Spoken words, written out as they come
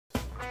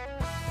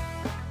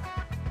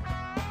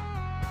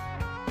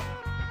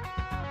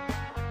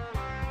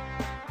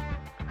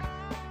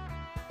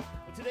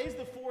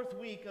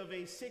week of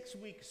a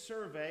 6-week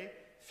survey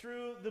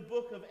through the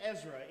book of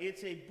Ezra.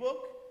 It's a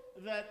book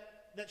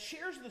that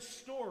shares the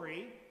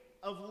story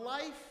of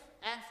life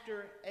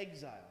after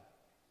exile.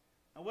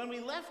 Now, when we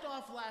left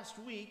off last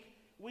week,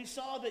 we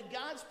saw that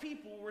God's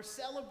people were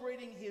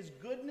celebrating his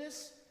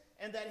goodness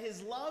and that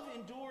his love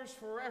endures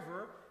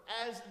forever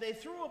as they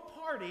threw a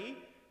party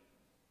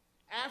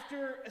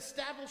after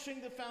establishing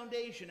the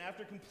foundation,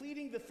 after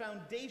completing the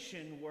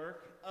foundation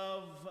work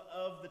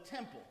of the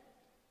temple.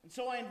 And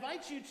so I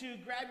invite you to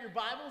grab your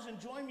Bibles and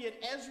join me at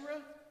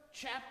Ezra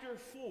chapter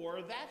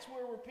 4. That's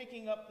where we're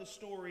picking up the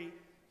story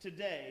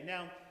today.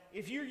 Now,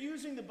 if you're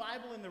using the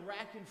Bible in the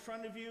rack in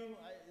front of you,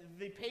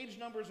 the page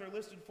numbers are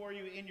listed for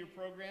you in your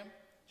program,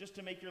 just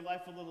to make your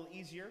life a little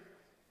easier.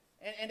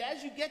 And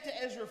as you get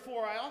to Ezra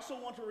 4, I also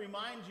want to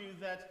remind you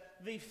that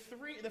the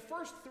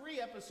first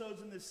three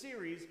episodes in this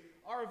series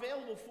are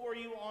available for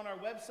you on our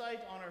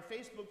website, on our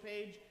Facebook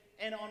page,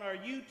 and on our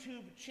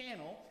YouTube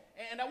channel.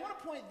 And I want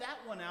to point that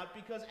one out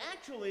because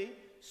actually,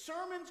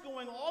 sermons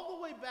going all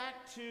the way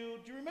back to,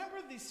 do you remember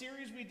the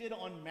series we did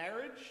on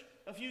marriage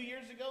a few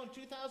years ago in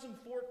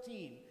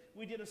 2014?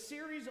 We did a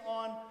series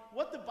on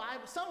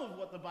some of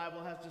what the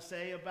Bible has to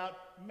say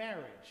about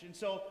marriage. And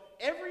so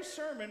every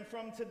sermon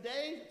from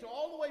today to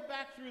all the way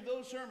back through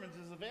those sermons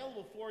is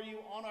available for you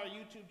on our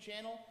YouTube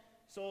channel.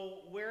 So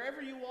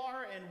wherever you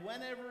are and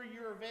whenever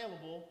you're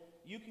available,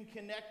 you can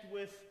connect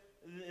with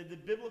the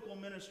biblical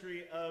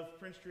ministry of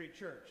Prince Street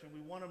Church. And we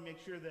want to make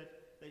sure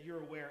that you're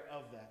aware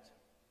of that.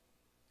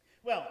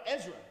 Well,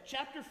 Ezra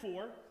chapter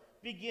 4,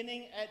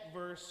 beginning at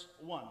verse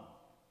 1.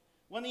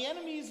 When the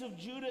enemies of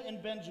Judah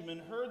and Benjamin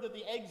heard that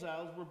the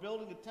exiles were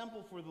building a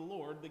temple for the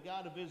Lord, the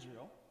God of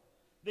Israel,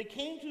 they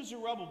came to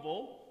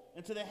Zerubbabel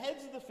and to the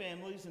heads of the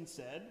families and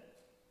said,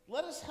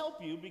 "Let us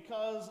help you,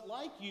 because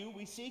like you,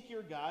 we seek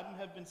your God and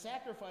have been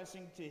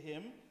sacrificing to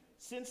him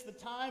since the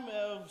time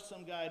of,"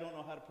 some guy I don't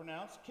know how to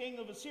pronounce, "king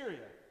of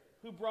Assyria,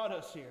 who brought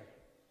us here."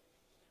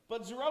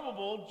 But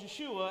Zerubbabel,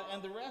 Jeshua,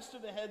 and the rest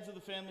of the heads of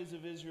the families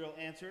of Israel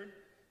answered,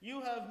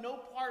 "You have no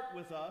part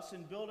with us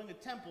in building a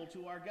temple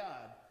to our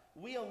God.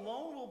 We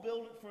alone will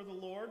build it for the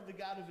Lord, the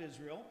God of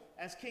Israel,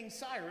 as King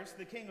Cyrus,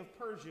 the king of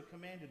Persia,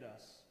 commanded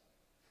us."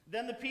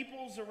 Then the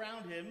peoples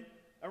around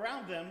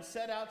them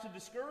set out to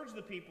discourage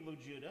the people of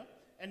Judah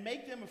and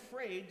make them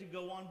afraid to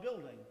go on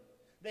building.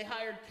 They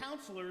hired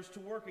counselors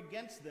to work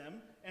against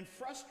them and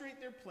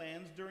frustrate their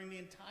plans during the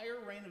entire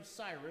reign of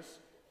Cyrus,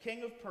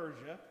 king of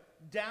Persia,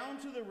 down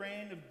to the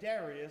reign of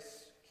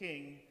Darius,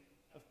 king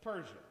of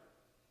Persia.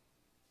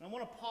 And I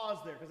want to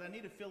pause there because I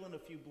need to fill in a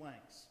few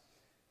blanks.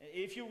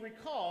 If you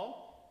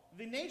recall,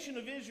 the nation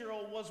of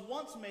Israel was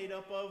once made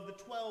up of the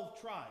 12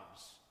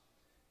 tribes.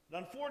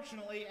 But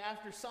unfortunately,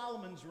 after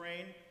Solomon's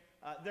reign,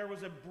 there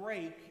was a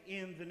break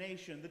in the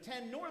nation. The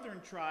 10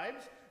 northern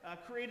tribes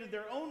created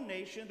their own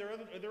nation,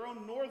 their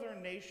own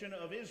northern nation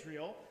of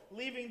Israel,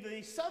 leaving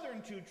the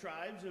southern 2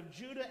 tribes of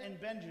Judah and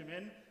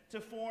Benjamin to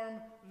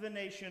form the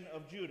nation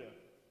of Judah.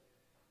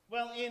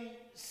 Well, in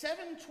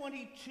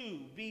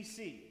 722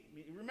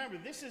 BC, remember,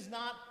 this is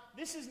not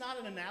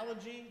an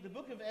analogy. The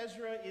book of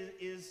Ezra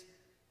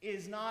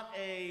is not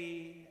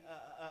a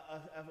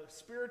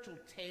spiritual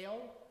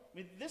tale. I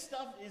mean, this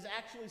stuff is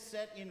actually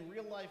set in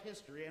real life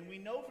history, and we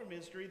know from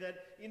history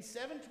that in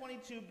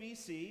 722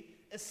 BC,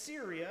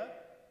 Assyria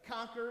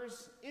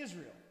conquers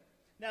Israel.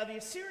 Now, the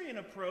Assyrian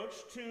approach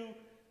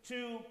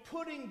to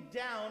putting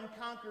down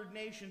conquered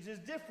nations is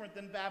different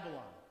than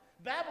Babylon.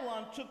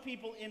 Babylon took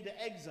people into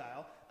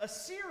exile.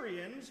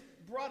 Assyrians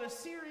brought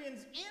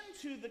Assyrians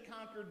into the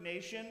conquered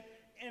nation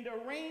and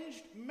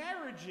arranged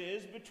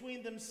marriages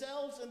between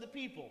themselves and the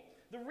people.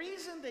 The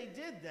reason they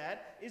did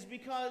that is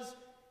because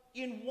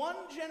in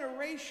one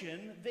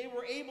generation, they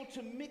were able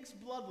to mix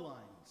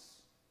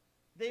bloodlines.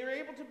 They were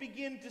able to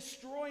begin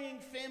destroying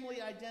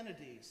family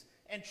identities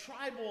and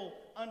tribal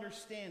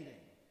understanding.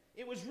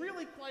 It was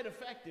really quite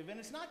effective, and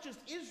it's not just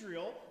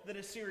Israel that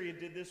Assyria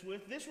did this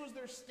with. This was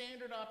their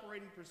standard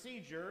operating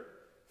procedure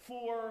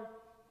for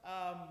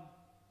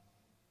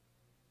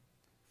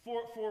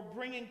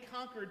bringing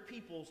conquered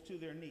peoples to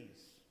their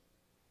knees.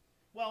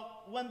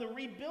 Well, when the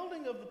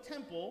rebuilding of the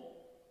temple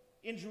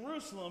in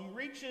Jerusalem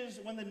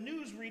when the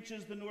news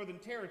reaches the northern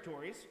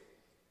territories,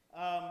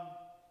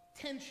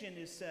 tension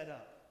is set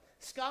up.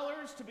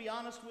 Scholars, to be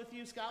honest with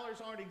you,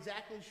 scholars aren't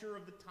exactly sure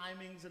of the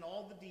timings and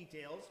all the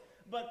details,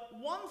 but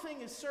one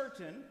thing is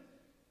certain,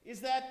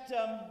 is that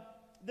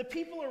the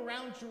people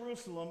around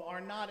Jerusalem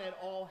are not at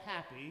all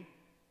happy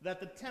that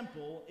the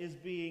temple is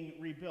being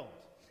rebuilt.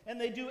 And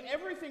they do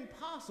everything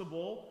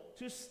possible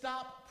to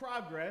stop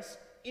progress,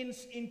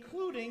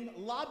 including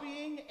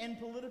lobbying and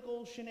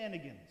political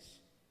shenanigans.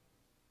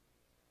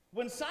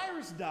 When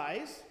Cyrus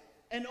dies,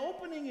 an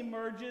opening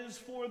emerges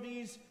for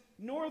these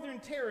northern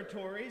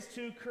territories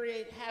to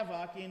create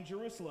havoc in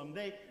Jerusalem.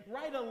 They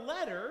write a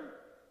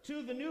letter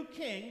to the new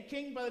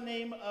king by the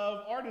name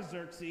of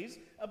Artaxerxes,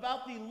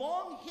 about the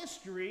long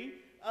history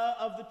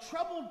of the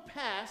troubled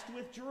past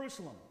with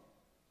Jerusalem.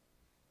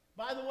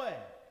 By the way,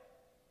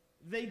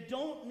 they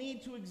don't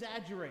need to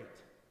exaggerate.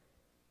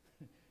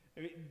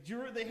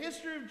 The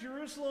history of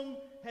Jerusalem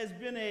has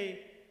been a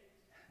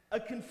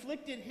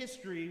conflicted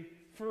history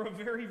for a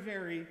very,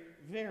 very,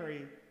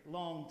 very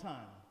long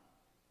time.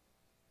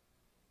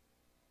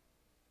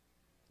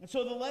 And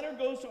so the letter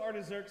goes to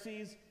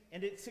Artaxerxes,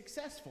 and it's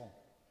successful.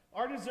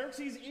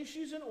 Artaxerxes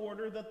issues an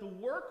order that the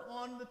work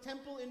on the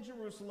temple in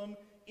Jerusalem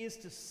is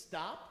to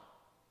stop,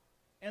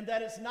 and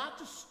that it's not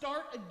to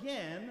start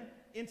again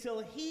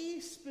until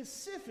he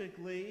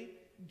specifically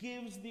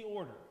gives the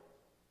order.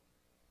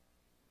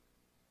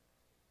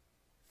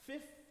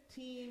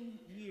 15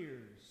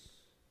 years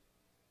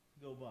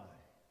go by.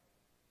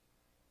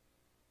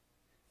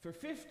 For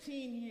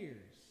 15 years,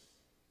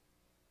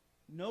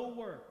 no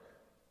work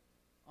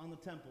on the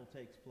temple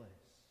takes place.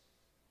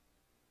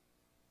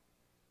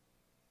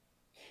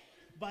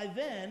 By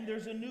then,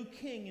 there's a new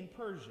king in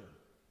Persia.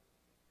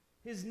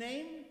 His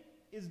name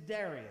is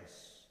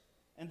Darius.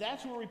 And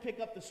that's where we pick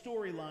up the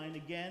storyline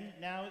again,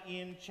 now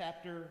in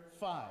chapter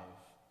 5.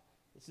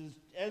 This is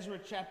Ezra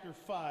chapter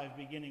 5,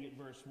 beginning at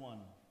verse 1.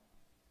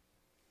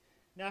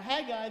 Now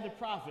Haggai the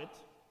prophet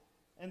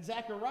and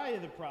Zechariah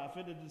the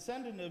prophet, a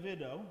descendant of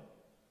Iddo,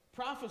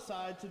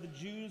 prophesied to the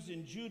Jews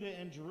in Judah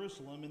and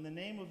Jerusalem in the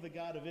name of the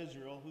God of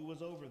Israel, who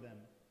was over them.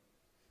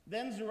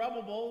 Then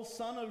Zerubbabel,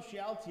 son of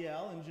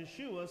Shealtiel, and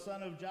Jeshua,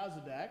 son of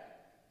Jozadak,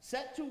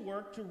 set to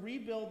work to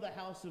rebuild the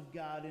house of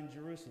God in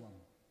Jerusalem.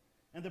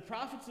 And the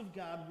prophets of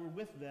God were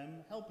with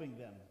them, helping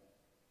them.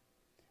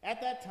 At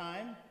that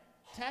time,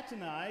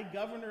 Tattenai,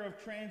 governor of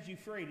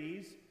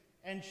Trans-Euphrates,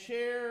 and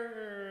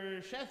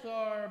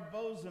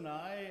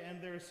Shethar-Bozenai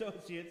and their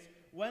associates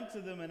went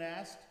to them and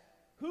asked,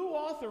 "Who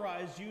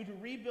authorized you to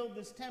rebuild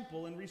this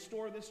temple and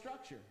restore this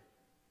structure?"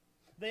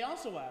 They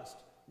also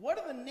asked, "What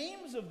are the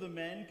names of the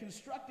men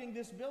constructing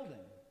this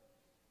building?"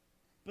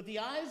 But the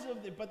eye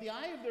of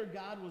their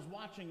God was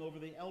watching over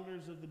the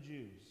elders of the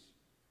Jews,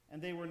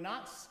 and they were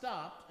not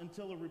stopped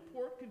until a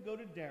report could go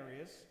to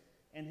Darius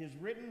and his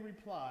written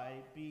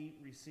reply be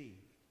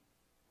received.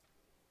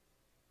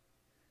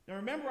 Now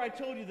remember, I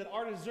told you that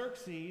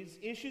Artaxerxes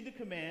issued the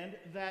command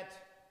that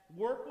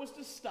work was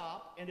to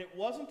stop and it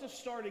wasn't to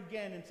start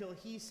again until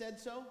he said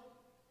so.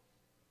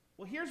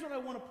 Well, here's what I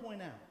want to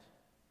point out.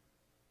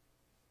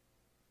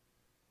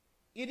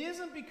 It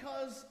isn't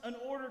because an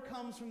order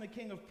comes from the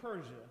king of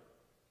Persia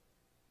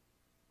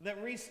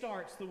that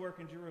restarts the work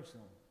in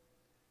Jerusalem.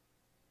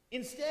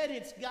 Instead,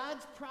 it's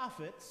God's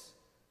prophets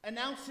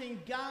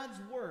announcing God's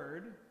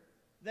word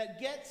that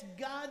gets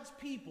God's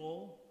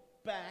people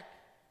back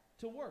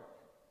to work.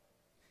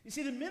 You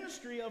see, the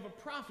ministry of a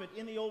prophet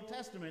in the Old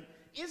Testament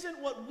isn't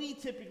what we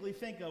typically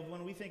think of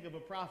when we think of a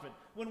prophet.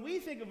 When we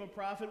think of a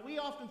prophet, we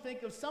often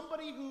think of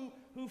somebody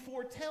who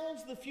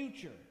foretells the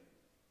future.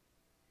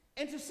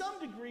 And to some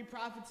degree,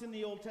 prophets in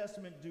the Old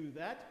Testament do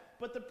that.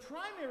 But the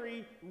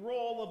primary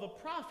role of a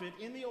prophet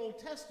in the Old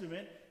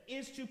Testament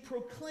is to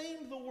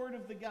proclaim the word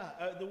of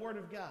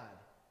God.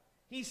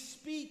 He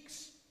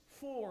speaks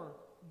for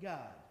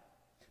God.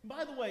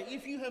 By the way,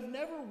 if you have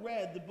never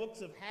read the books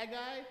of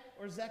Haggai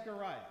or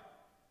Zechariah,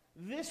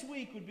 this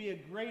week would be a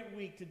great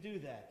week to do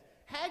that.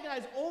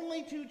 Haggai's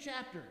only 2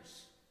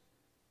 chapters.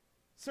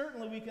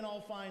 Certainly we can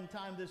all find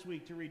time this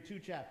week to read 2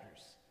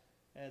 chapters.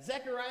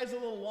 Zechariah's a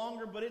little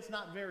longer, but it's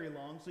not very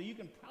long, so you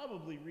can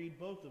probably read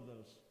both of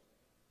those.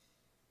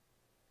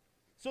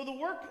 So the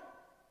work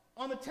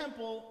on the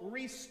temple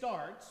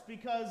restarts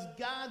because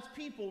God's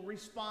people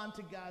respond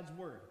to God's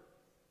word.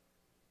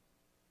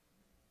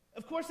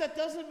 Of course, that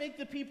doesn't make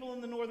the people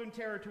in the northern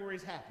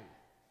territories happy.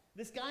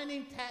 This guy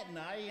named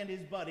Tattenai and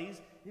his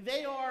buddies,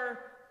 they are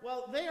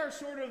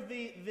sort of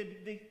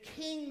the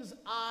king's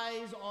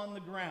eyes on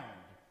the ground.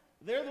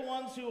 They're the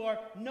ones who are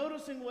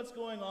noticing what's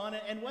going on,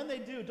 and when they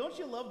do, don't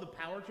you love the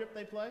power trip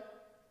they play?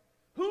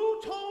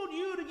 Who told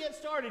you to get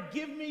started?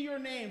 Give me your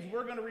names.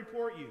 We're going to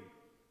report you.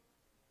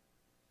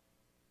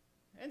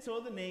 And so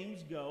the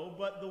names go,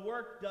 but the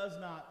work does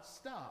not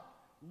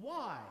stop.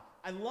 Why?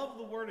 I love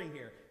the wording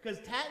here, because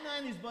Tattenai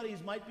and his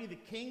buddies might be the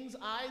king's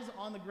eyes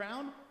on the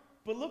ground,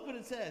 but look what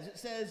it says. It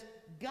says,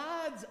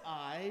 God's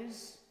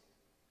eyes,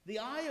 the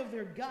eye of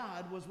their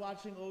God was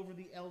watching over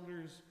the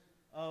elders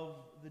of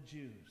the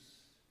Jews.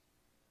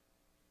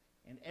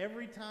 And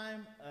every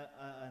time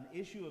an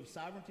issue of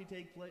sovereignty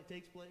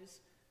takes place,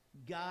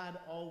 God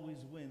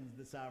always wins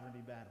the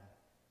sovereignty battle.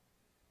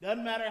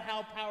 Doesn't matter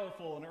how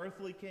powerful an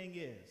earthly king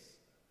is.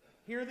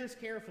 Hear this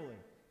carefully,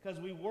 because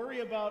we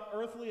worry about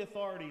earthly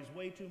authorities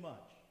way too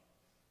much.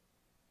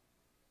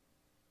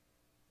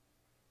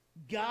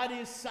 God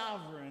is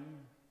sovereign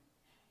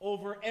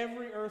over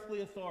every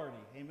earthly authority.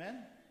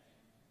 Amen?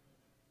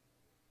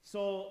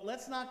 So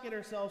let's not get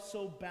ourselves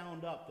so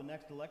bound up the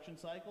next election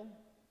cycle.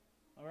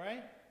 All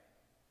right?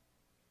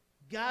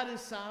 God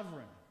is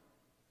sovereign.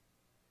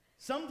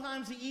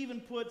 Sometimes he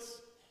even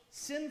puts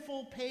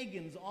sinful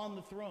pagans on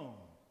the throne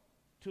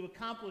to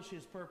accomplish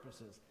his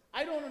purposes.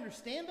 I don't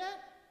understand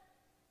that,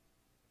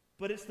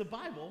 but it's the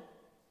Bible,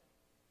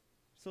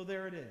 so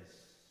there it is.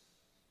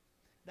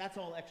 That's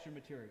all extra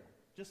material.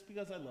 Just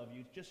because I love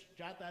you, just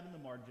jot that in the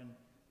margin,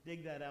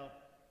 dig that out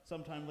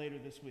sometime later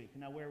this week.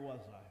 Now, where was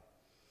I?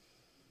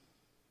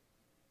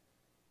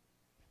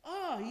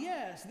 Ah,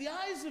 yes, the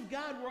eyes of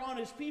God were on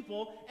his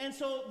people, and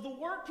so the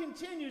work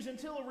continues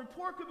until a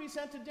report could be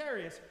sent to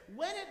Darius.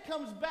 When it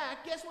comes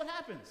back, guess what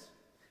happens?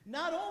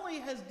 Not only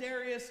has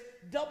Darius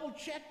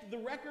double-checked the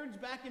records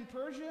back in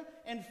Persia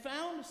and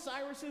found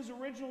Cyrus's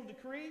original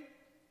decree,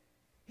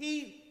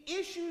 he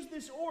issues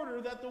this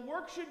order that the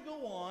work should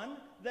go on,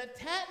 that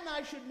Tat and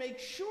I should make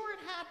sure it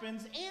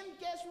happens, and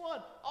guess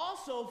what?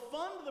 Also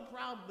fund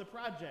the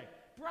project.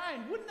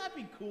 Brian, wouldn't that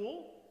be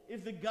cool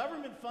if the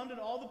government funded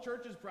all the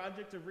church's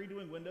projects of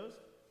redoing windows?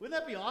 Wouldn't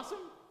that be awesome?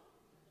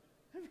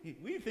 I mean,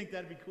 we think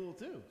that'd be cool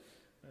too.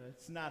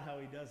 It's not how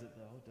he does it,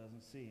 though. It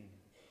doesn't seem.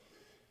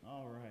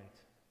 All right.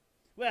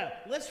 Well,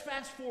 let's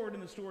fast forward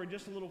in the story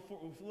just a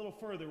little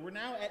further. We're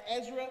now at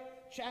Ezra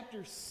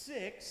chapter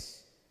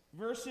 6,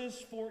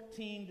 verses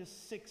 14 to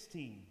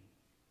 16.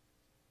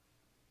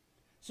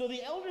 So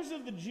the elders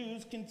of the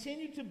Jews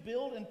continued to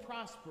build and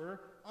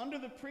prosper under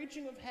the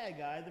preaching of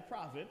Haggai the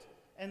prophet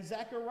and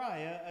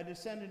Zechariah, a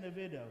descendant of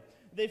Iddo.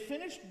 They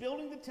finished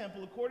building the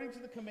temple according to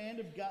the command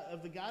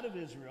of the God of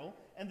Israel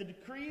and the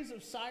decrees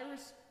of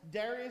Cyrus,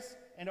 Darius,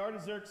 and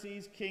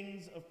Artaxerxes,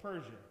 kings of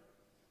Persia.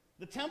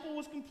 The temple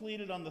was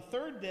completed on the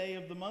 3rd day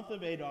of the month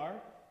of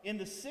Adar, in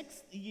the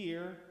 6th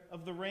year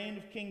of the reign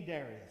of King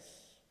Darius.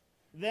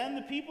 Then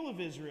the people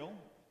of Israel,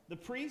 the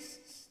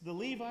priests, the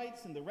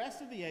Levites, and the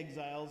rest of the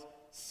exiles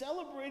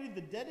celebrated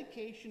the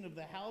dedication of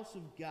the house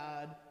of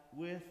God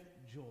with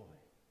joy.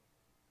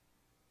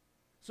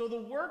 So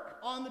the work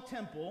on the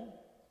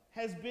temple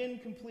has been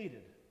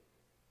completed.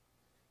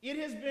 It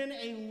has been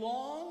a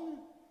long,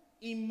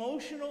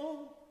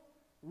 emotional,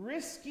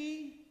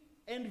 risky,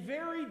 and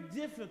very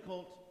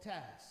difficult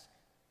task.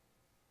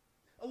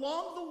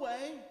 Along the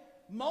way,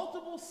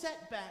 multiple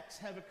setbacks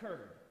have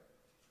occurred.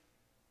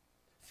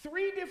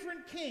 3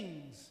 different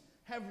kings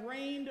have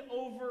reigned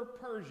over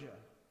Persia.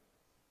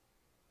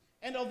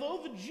 And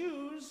although the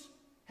Jews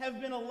have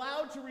been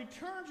allowed to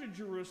return to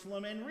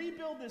Jerusalem and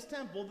rebuild this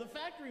temple, the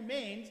fact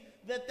remains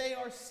that they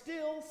are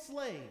still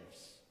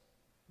slaves.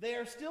 They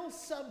are still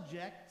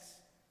subjects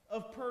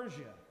of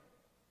Persia.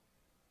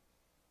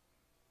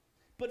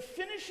 But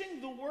finishing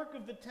the work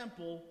of the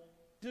temple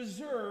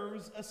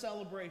deserves a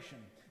celebration.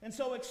 And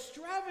so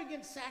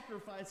extravagant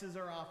sacrifices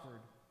are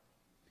offered.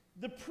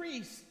 The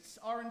priests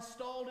are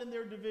installed in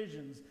their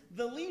divisions,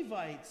 the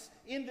Levites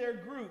in their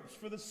groups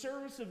for the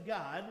service of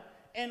God.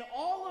 And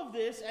all of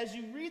this, as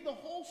you read the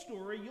whole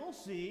story, you'll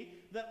see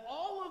that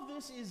all of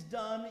this is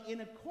done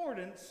in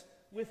accordance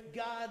with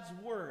God's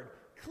word.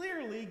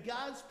 Clearly,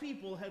 God's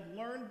people had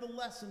learned the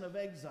lesson of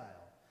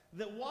exile,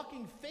 that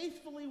walking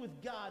faithfully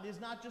with God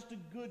is not just a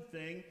good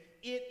thing,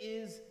 it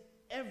is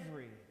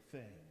everything.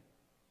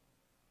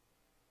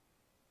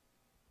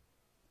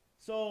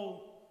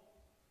 So,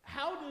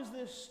 how does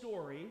this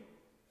story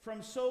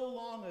from so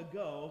long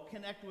ago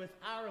connect with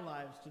our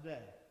lives today?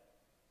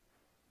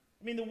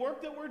 I mean, the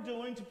work that we're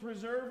doing to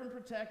preserve and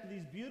protect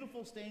these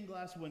beautiful stained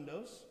glass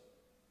windows,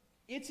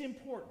 it's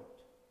important.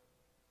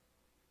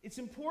 It's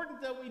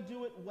important that we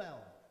do it well.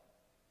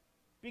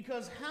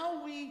 Because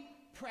how we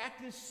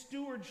practice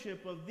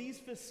stewardship of these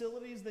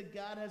facilities that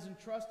God has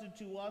entrusted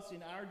to us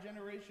in our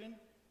generation,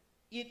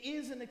 it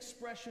is an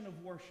expression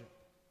of worship.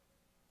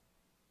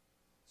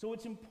 So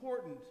it's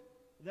important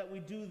that we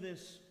do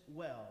this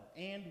well,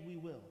 and we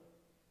will.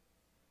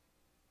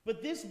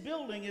 But this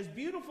building, as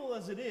beautiful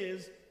as it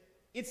is,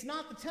 it's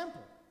not the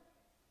temple.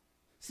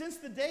 Since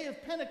the day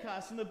of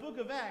Pentecost in the book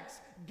of Acts,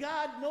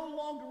 God no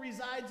longer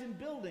resides in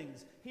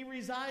buildings. He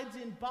resides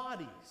in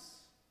bodies.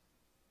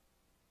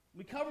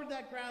 We covered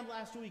that ground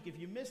last week. If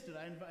you missed it,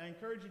 I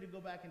encourage you to go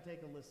back and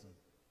take a listen.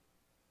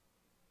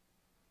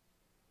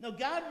 Now,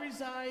 God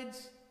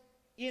resides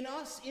in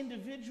us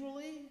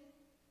individually.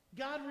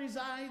 God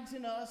resides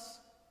in us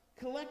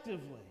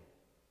collectively.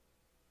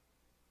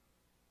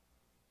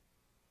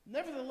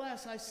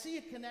 Nevertheless, I see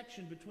a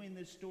connection between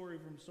this story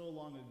from so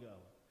long ago,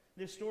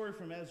 this story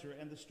from Ezra,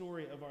 and the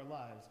story of our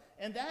lives.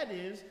 And that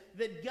is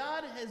that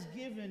God has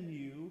given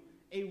you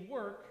a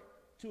work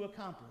to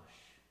accomplish.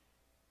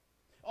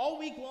 All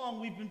week long,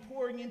 we've been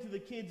pouring into the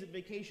kids at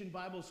Vacation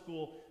Bible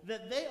School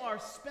that they are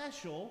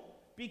special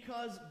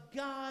because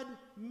God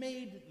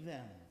made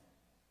them.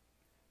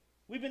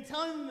 We've been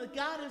telling them that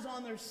God is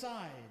on their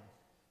side,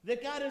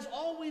 that God is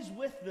always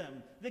with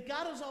them, that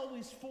God is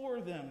always for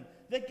them,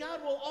 that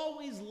God will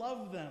always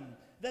love them,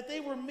 that they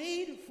were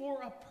made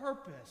for a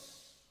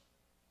purpose.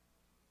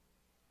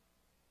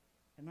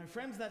 And my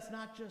friends, that's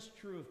not just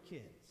true of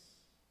kids.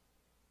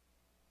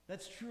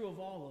 That's true of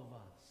all of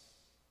us.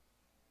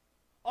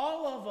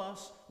 All of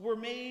us were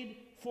made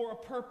for a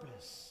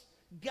purpose.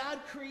 God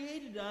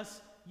created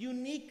us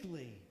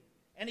uniquely,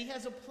 and He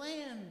has a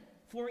plan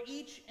for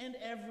each and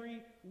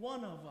every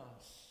one of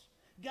us.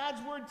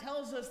 God's word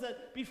tells us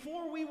that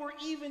before we were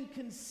even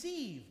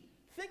conceived,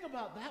 think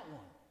about that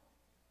one.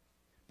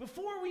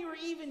 Before we were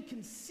even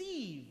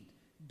conceived,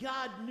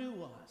 God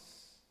knew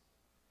us.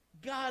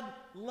 God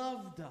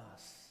loved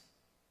us.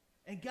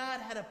 And God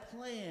had a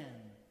plan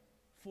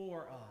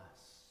for us.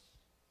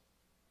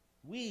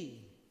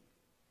 We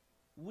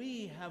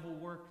we have a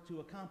work to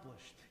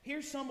accomplish.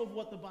 Here's some of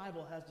what the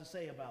Bible has to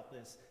say about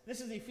this.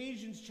 This is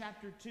Ephesians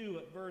chapter 2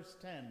 at verse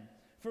 10.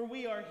 For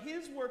we are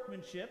his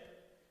workmanship,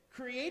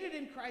 created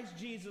in Christ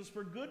Jesus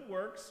for good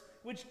works,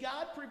 which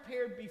God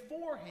prepared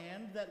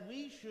beforehand that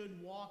we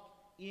should walk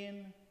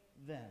in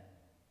them.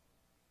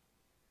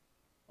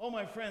 Oh,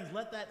 my friends,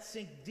 let that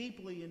sink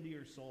deeply into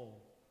your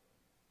soul.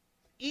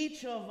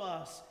 Each of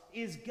us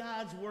is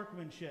God's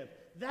workmanship.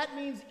 That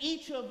means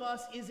each of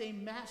us is a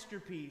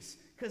masterpiece,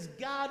 because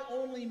God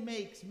only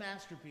makes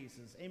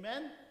masterpieces.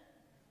 Amen?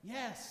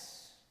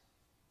 Yes.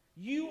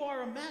 You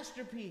are a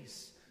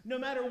masterpiece. No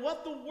matter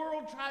what the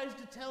world tries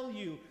to tell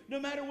you, no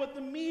matter what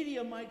the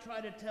media might try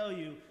to tell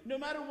you, no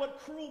matter what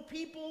cruel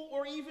people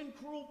or even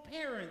cruel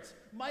parents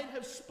might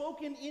have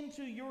spoken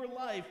into your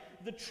life,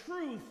 the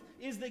truth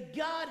is that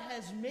God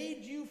has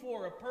made you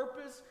for a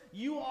purpose.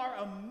 You are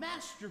a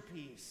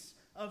masterpiece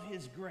of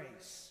his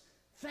grace.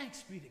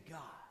 Thanks be to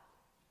God.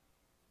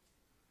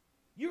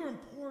 You're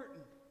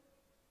important.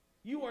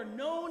 You are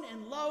known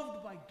and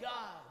loved by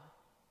God,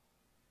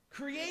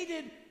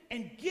 created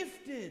and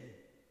gifted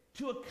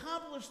to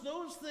accomplish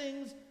those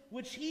things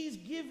which he's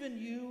given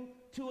you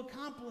to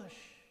accomplish.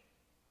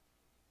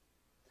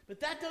 But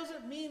that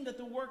doesn't mean that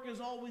the work is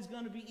always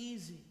going to be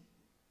easy.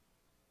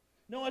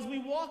 No, as we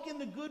walk in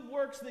the good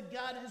works that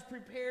God has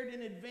prepared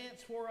in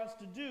advance for us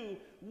to do,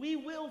 we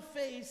will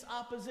face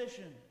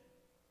opposition.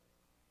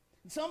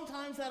 And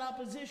sometimes that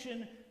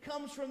opposition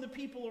comes from the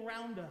people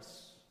around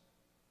us.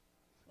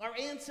 Our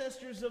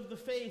ancestors of the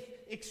faith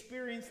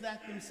experienced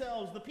that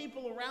themselves. The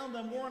people around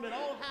them weren't at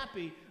all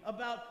happy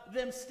about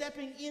them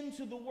stepping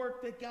into the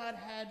work that God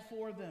had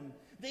for them.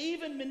 They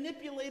even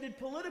manipulated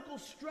political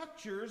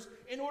structures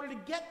in order to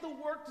get the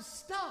work to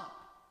stop.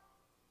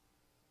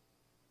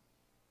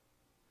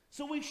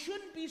 So we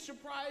shouldn't be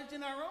surprised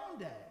in our own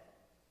day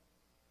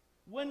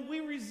when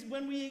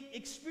we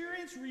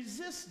experience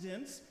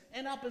resistance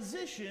and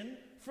opposition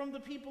from the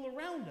people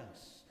around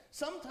us.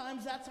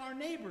 Sometimes that's our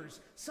neighbors.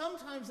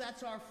 Sometimes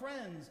that's our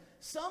friends.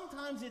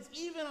 Sometimes it's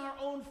even our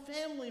own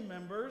family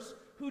members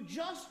who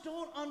just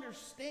don't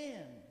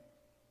understand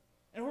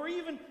and who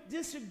even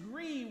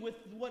disagree with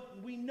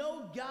what we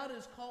know God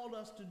has called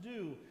us to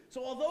do.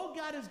 So although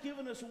God has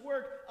given us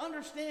work,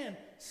 understand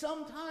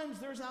sometimes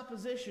there's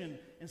opposition,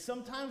 and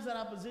sometimes that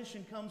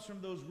opposition comes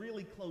from those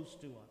really close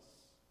to us.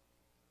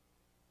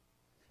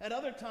 At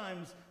other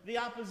times, the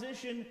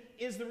opposition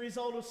is the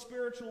result of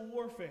spiritual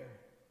warfare.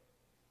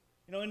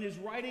 In his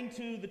writing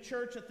to the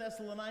church at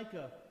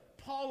Thessalonica,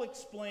 Paul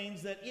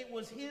explains that it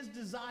was his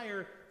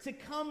desire to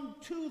come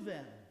to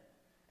them,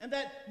 and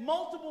that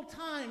multiple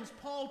times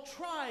Paul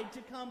tried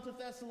to come to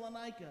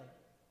Thessalonica,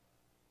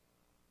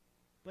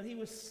 but he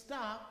was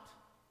stopped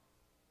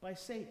by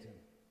Satan.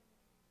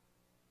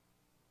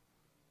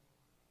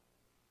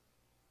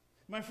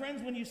 My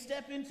friends, when you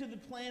step into the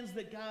plans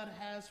that God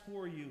has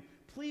for you,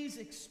 please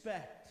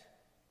expect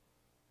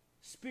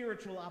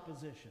spiritual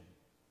opposition.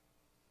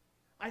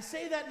 I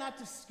say that not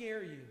to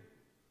scare you,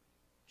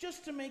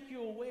 just to make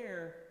you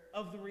aware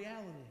of the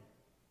reality.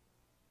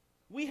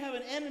 We have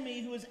an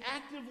enemy who is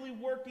actively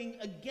working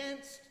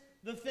against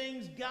the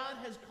things God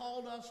has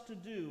called us to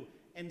do.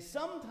 And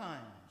sometimes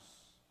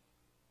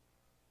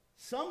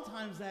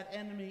that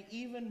enemy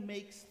even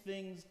makes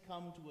things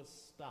come to a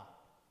stop.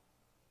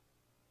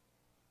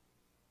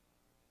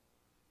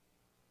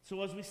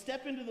 So as we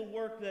step into the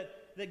work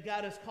that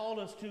God has called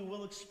us to,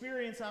 we'll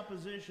experience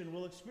opposition.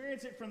 We'll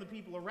experience it from the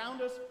people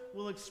around us.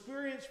 We'll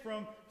experience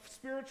from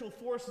spiritual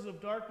forces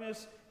of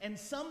darkness. And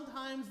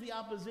sometimes the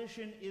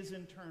opposition is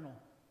internal.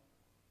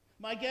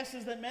 My guess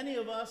is that many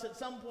of us at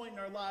some point in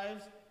our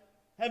lives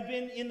have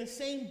been in the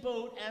same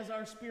boat as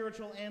our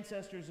spiritual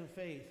ancestors of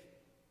faith.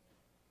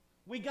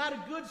 We got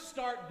a good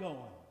start going.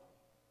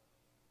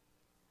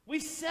 We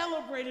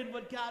celebrated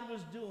what God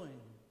was doing.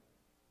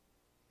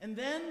 And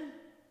then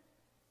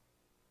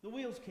the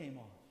wheels came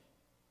off.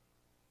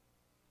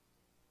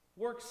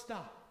 Work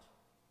stopped.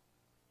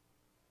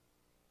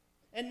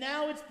 And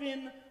now it's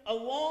been a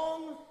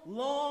long,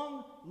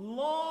 long,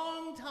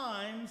 long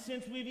time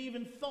since we've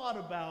even thought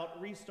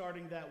about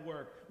restarting that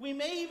work. We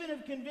may even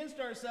have convinced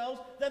ourselves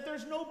that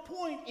there's no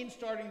point in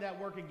starting that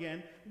work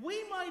again.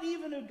 We might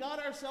even have got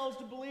ourselves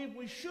to believe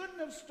we shouldn't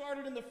have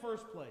started in the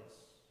first place.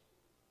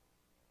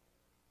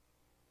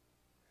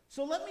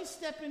 So let me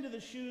step into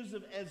the shoes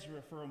of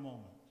Ezra for a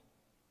moment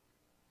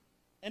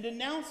and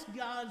announce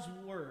God's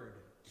word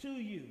to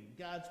you,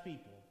 God's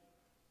people,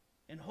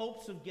 in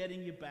hopes of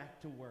getting you back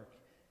to work.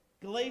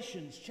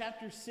 Galatians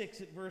chapter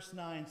 6 at verse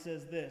 9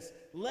 says this: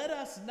 "Let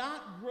us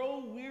not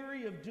grow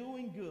weary of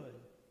doing good,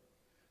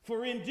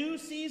 for in due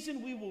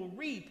season we will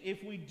reap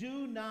if we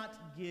do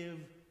not give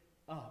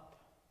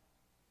up."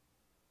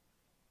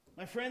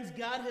 My friends,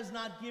 God has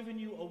not given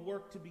you a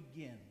work to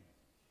begin.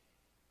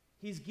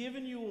 He's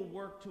given you a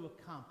work to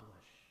accomplish,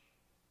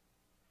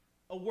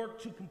 a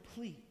work to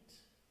complete.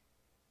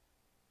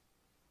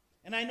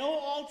 And I know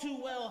all too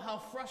well how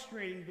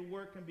frustrating the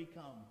work can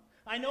become.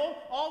 I know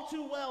all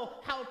too well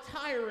how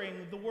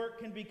tiring the work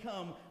can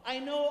become. I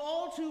know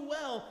all too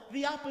well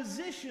the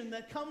opposition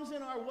that comes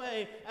in our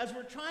way as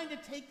we're trying to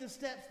take the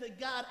steps that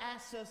God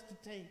asks us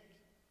to take.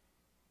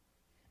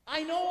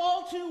 I know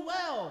all too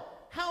well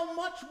how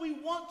much we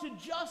want to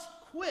just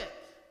quit.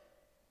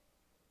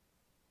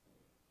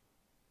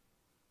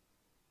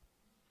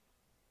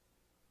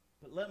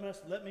 But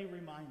let me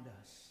remind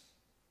us,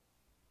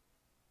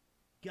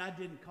 God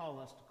didn't call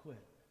us to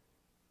quit.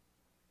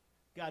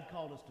 God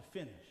called us to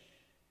finish,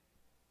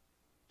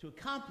 to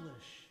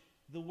accomplish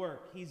the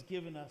work He's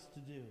given us to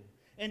do.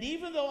 And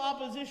even though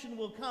opposition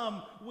will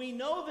come, we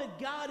know that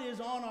God is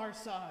on our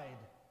side.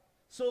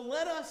 So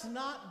let us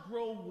not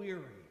grow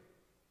weary.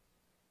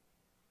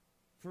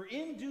 For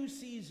in due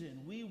season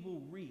we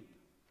will reap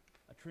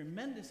a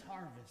tremendous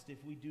harvest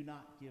if we do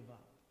not give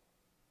up.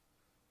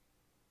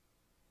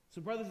 So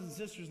brothers and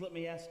sisters, let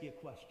me ask you a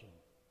question.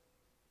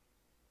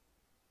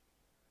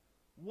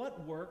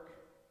 What work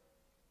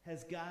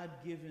has God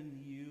given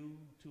you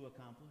to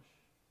accomplish?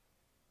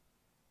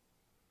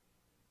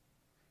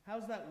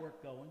 How's that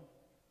work going?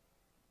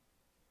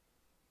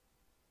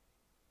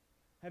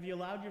 Have you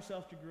allowed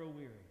yourself to grow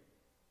weary?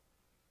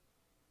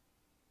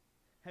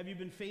 Have you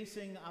been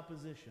facing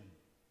opposition?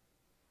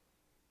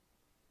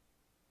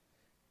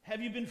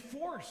 Have you been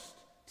forced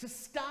to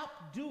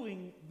stop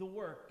doing the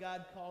work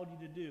God called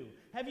you to do?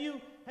 Have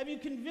you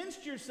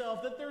convinced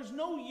yourself that there's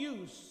no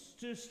use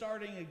to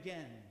starting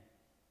again?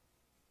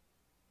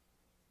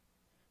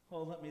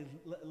 Well,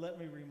 let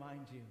me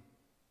remind you,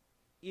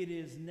 it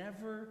is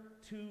never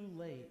too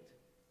late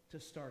to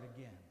start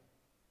again.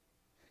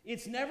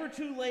 It's never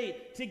too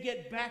late to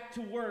get back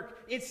to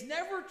work. It's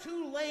never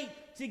too late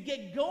to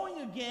get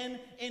going again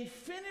and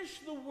finish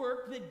the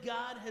work that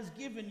God has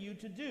given you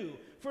to do.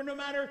 For no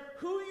matter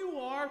who you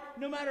are,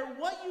 no matter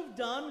what you've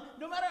done,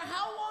 no matter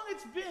how long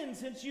it's been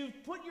since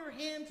you've put your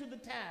hand to the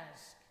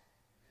task,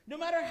 no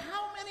matter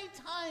how many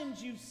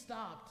times you've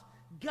stopped,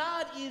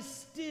 God is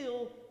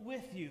still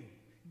with you.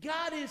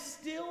 God is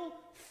still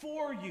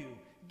for you.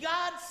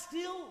 God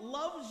still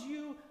loves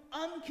you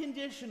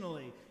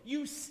unconditionally.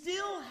 You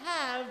still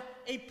have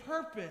a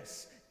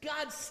purpose.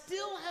 God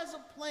still has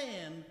a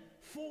plan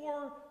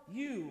for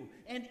you.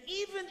 And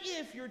even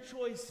if your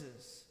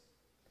choices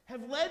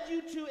have led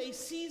you to a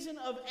season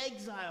of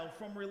exile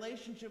from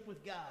relationship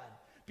with God,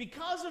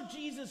 because of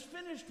Jesus'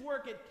 finished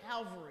work at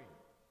Calvary,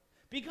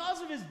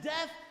 because of His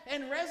death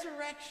and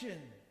resurrection,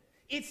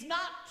 it's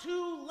not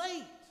too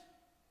late.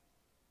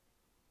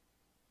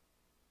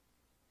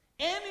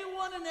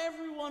 Anyone and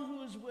everyone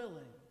who is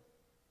willing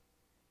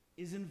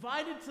is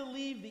invited to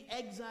leave the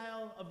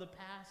exile of the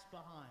past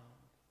behind,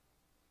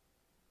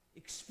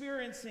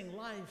 experiencing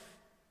life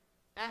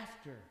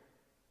after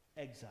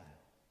exile.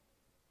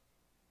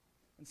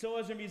 And so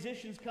as our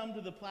musicians come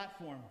to the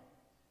platform,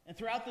 and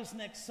throughout this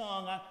next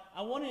song,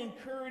 I want to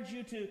encourage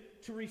you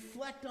to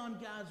reflect on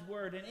God's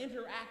word and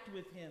interact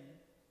with Him.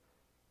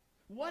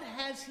 What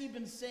has He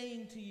been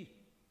saying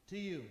to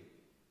you?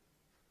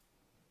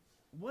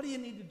 What do you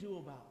need to do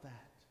about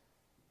that?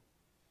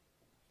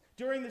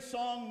 During the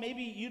song,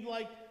 maybe you'd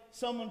like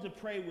someone to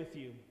pray with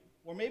you,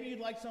 or maybe you'd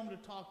like someone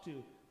to talk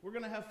to. We're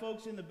going to have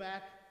folks in the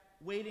back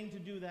waiting to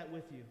do that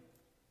with you.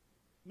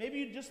 Maybe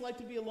you'd just like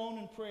to be alone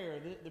in prayer.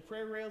 The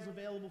prayer rail's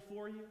available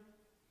for you.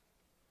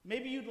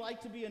 Maybe you'd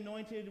like to be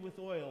anointed with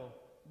oil.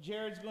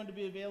 Jared's going to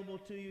be available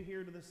to you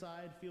here to the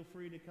side. Feel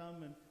free to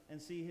come and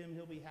see him.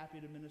 He'll be happy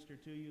to minister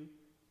to you.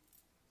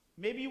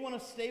 Maybe you want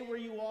to stay where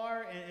you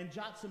are and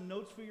jot some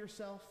notes for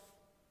yourself.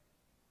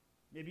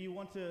 Maybe you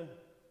want to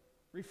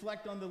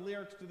reflect on the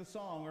lyrics to the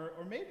song,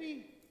 or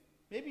maybe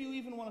you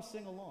even want to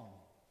sing along.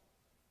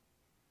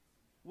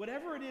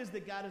 Whatever it is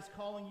that God is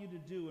calling you to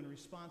do in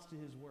response to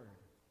His word,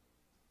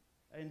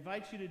 I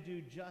invite you to do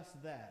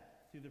just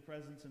that through the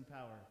presence and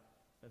power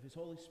of His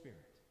Holy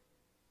Spirit.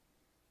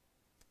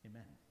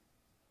 Amen.